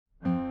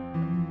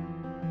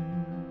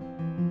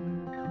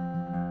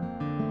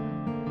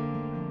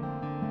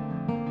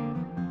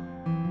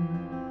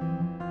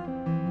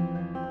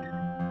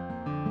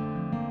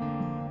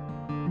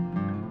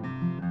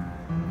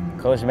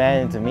Coach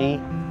Madden, to me,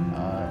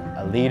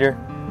 a leader,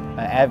 an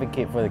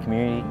advocate for the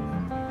community,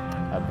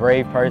 a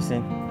brave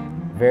person,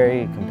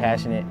 very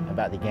compassionate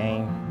about the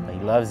game. He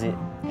loves it,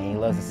 and he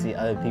loves to see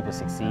other people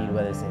succeed,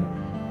 whether it's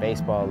in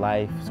baseball,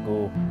 life,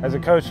 school. As a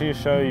coach, he'll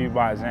show you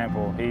by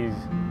example.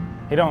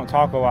 He don't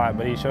talk a lot,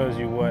 but he shows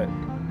you what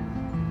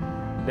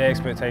the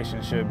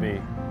expectation should be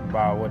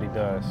by what he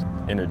does.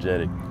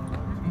 Energetic,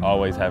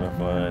 always having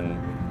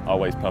fun,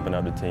 always pumping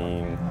up the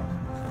team,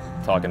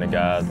 talking to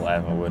guys,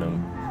 laughing with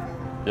them.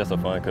 Just a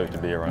fun coach to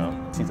be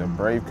around. He's a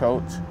brave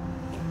coach.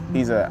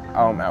 He's an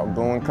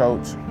outgoing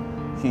coach.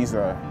 He's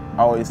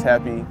always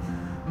happy,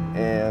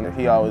 and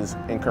he always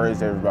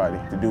encourages everybody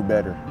to do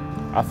better.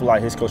 I feel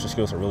like his coaching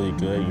skills are really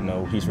good. You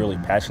know, he's really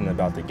passionate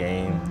about the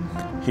game.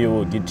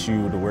 He'll get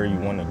you to where you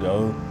want to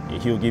go.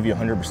 He'll give you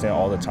 100%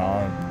 all the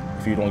time.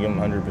 If you don't give him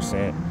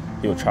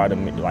 100%, he'll try to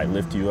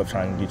lift you up,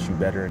 trying to get you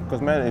better. Coach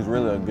Madden is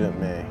really a good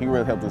man. He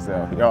really helped us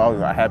out. He's always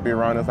happy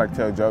around us,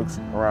 tell jokes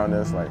around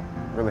us,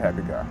 really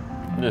happy guy.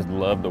 I just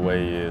love the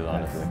way he is,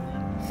 honestly.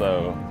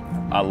 So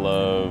I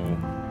love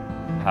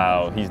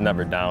how he's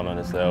never down on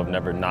himself,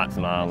 never not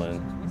smiling.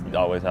 He's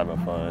always having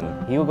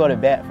fun. He will go to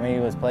bat for any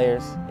of his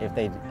players if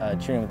they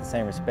treat him with the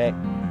same respect.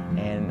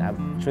 And I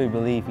truly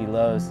believe he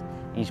loves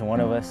each one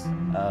of us,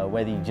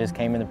 whether you just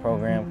came in the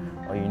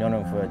program or you've known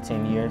him for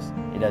 10 years,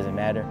 it doesn't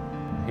matter.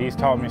 He's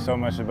taught me so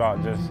much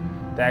about just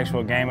the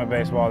actual game of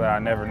baseball that I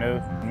never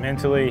knew.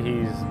 Mentally,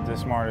 he's the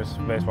smartest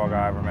baseball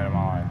guy I ever met in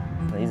my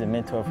life. He's a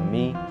mentor for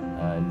me,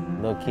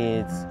 little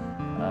kids,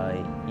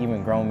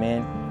 even grown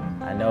men.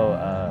 I know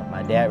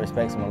my dad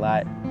respects him a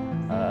lot,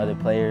 other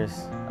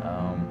players,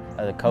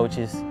 other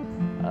coaches.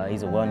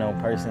 He's a well-known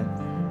person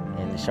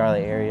in the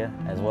Charlotte area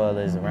as well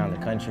as around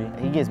the country.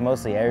 He gets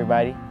mostly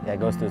everybody that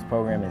goes through his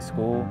program in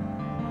school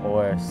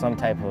or some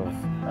type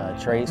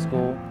of trade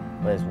school,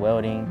 whether it's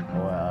welding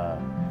or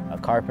a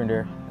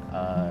carpenter,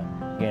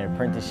 getting an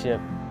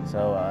apprenticeship.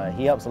 So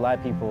he helps a lot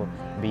of people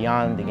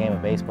beyond the game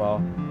of baseball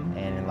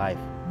and in life.